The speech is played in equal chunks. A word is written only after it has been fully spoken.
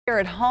Here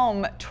at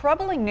home,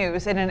 troubling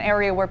news in an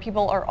area where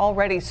people are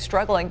already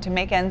struggling to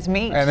make ends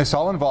meet. And this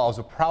all involves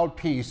a proud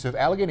piece of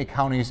Allegheny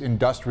County's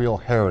industrial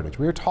heritage.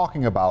 We are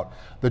talking about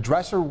the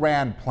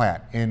Dresser-Rand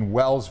plant in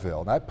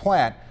Wellsville. That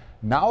plant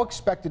now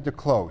expected to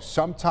close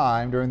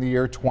sometime during the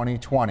year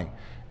 2020.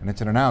 And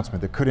it's an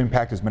announcement that could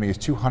impact as many as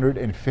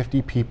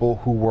 250 people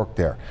who work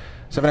there.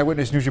 7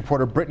 Eyewitness News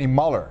reporter Brittany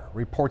Muller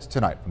reports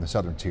tonight from the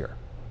Southern Tier.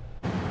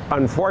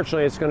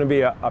 Unfortunately, it's going to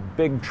be a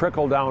big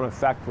trickle-down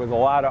effect with a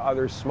lot of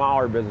other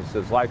smaller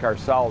businesses like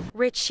ourselves.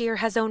 Rich Shear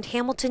has owned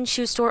Hamilton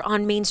Shoe Store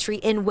on Main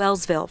Street in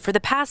Wellsville for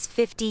the past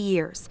 50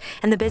 years,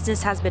 and the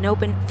business has been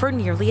open for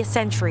nearly a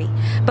century.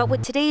 But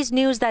with today's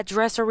news that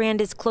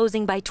Dresser-Rand is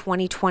closing by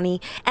 2020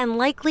 and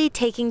likely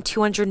taking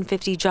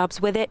 250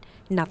 jobs with it,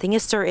 nothing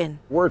is certain.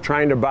 We're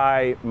trying to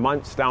buy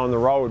months down the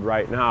road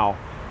right now,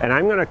 and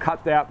I'm going to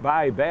cut that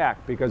buy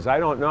back because I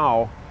don't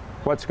know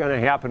what's going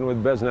to happen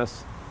with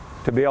business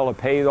to be able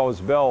to pay those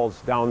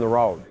bills down the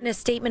road. In a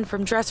statement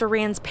from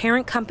Dresser-Rand's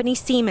parent company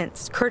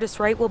Siemens,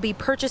 Curtiss-Wright will be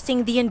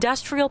purchasing the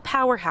industrial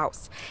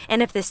powerhouse.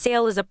 And if the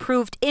sale is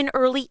approved in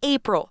early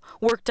April,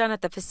 work done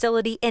at the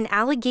facility in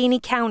Allegheny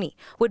County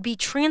would be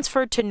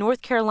transferred to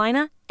North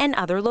Carolina and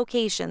other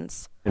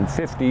locations. In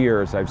 50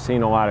 years, I've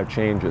seen a lot of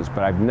changes, but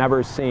I've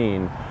never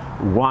seen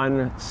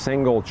one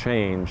single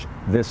change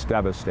this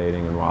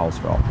devastating in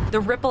Wellsville. The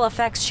ripple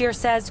effects, Shear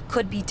says,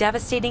 could be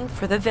devastating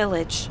for the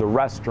village. The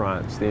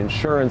restaurants, the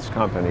insurance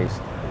companies,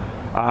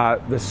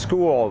 the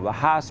school, the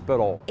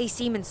hospital. A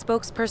Siemens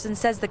spokesperson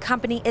says the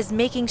company is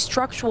making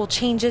structural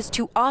changes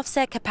to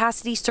offset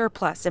capacity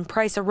surplus and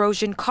price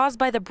erosion caused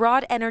by the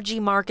broad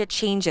energy market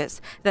changes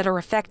that are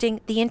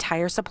affecting the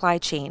entire supply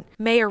chain.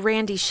 Mayor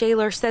Randy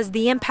Shaler says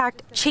the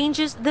impact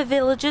changes the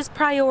village's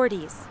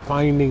priorities.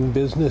 Finding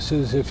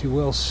businesses, if you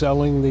will,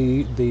 selling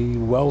the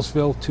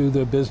Wellsville to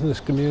the business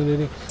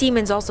community.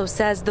 Siemens also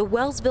says the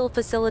Wellsville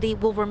facility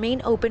will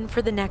remain open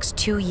for the next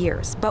 2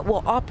 years, but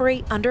will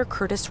operate under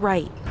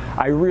Curtiss-Wright.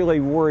 I really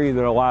worry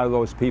that a lot of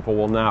those people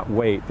will not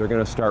wait. They're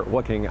going to start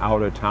looking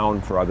out of town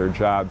for other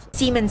jobs.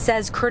 Siemens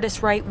says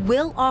Curtiss-Wright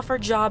will offer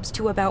jobs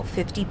to about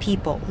 50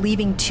 people,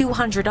 leaving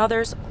 200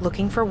 others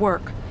looking for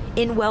work.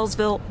 In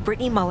Wellsville,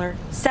 Brittany Muller,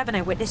 7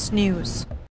 Eyewitness News.